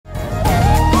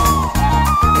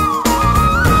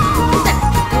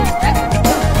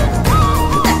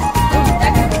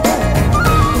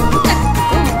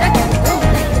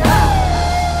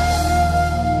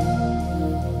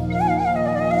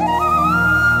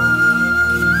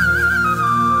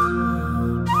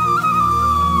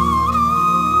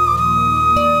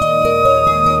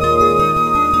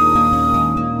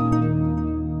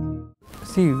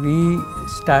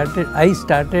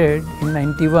started in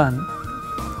 91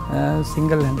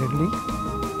 single-handedly.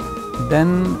 Then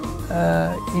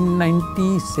in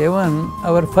 97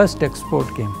 our first export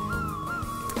came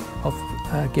of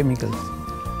chemicals,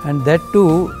 and that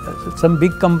too some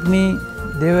big company,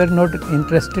 they were not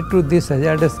interested to this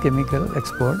hazardous chemical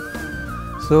export.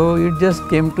 So it just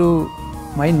came to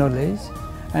my knowledge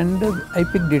and I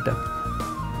picked it up.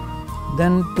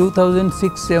 Then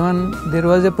 2006-07 there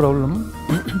was a problem.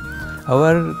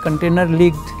 Our container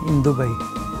leaked in Dubai.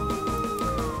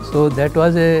 So that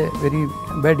was a very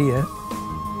bad year,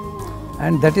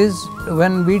 and that is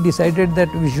when we decided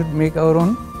that we should make our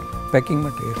own packing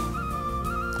material.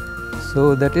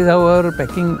 So that is how our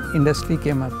packing industry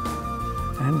came up,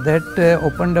 and that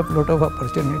opened up a lot of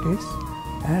opportunities,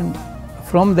 and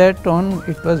from that on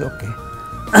it was okay.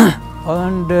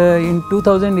 And in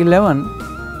 2011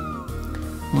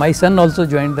 my son also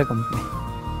joined the company,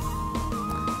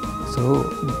 so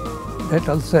that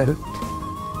also helped.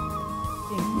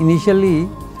 Initially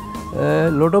a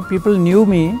lot of people knew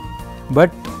me,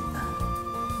 but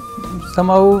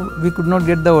somehow we could not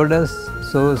get the orders,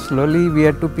 so slowly we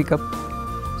had to pick up.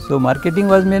 So marketing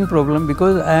was main problem,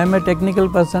 because I am a technical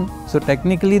person, so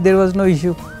technically there was no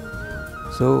issue.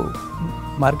 So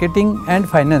marketing and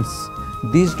finance,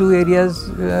 these two areas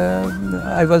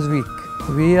I was weak.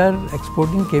 We are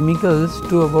exporting chemicals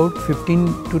to about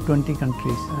 15 to 20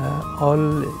 countries,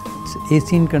 all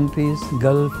Asian countries,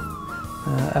 Gulf,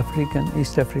 African,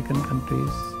 East African countries,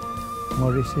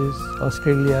 Mauritius,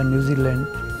 Australia, New Zealand,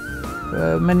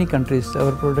 many countries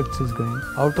our products is going.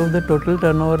 Out of the total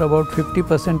turnover, about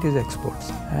 50% is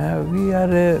exports. We are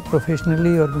a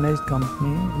professionally organized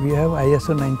company. We have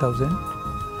ISO 9000,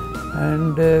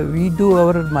 and we do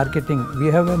our marketing. We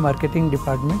have a marketing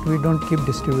department. We don't keep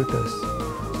distributors,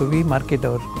 so we market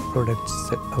our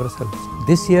products ourselves.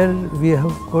 This year we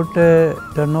have got a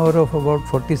turnover of about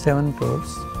 47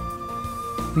 crores.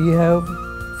 We have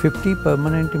 50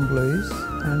 permanent employees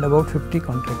and about 50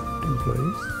 contract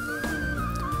employees.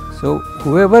 So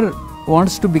whoever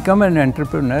wants to become an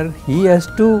entrepreneur, he has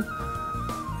to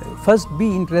first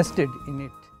be interested in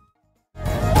it.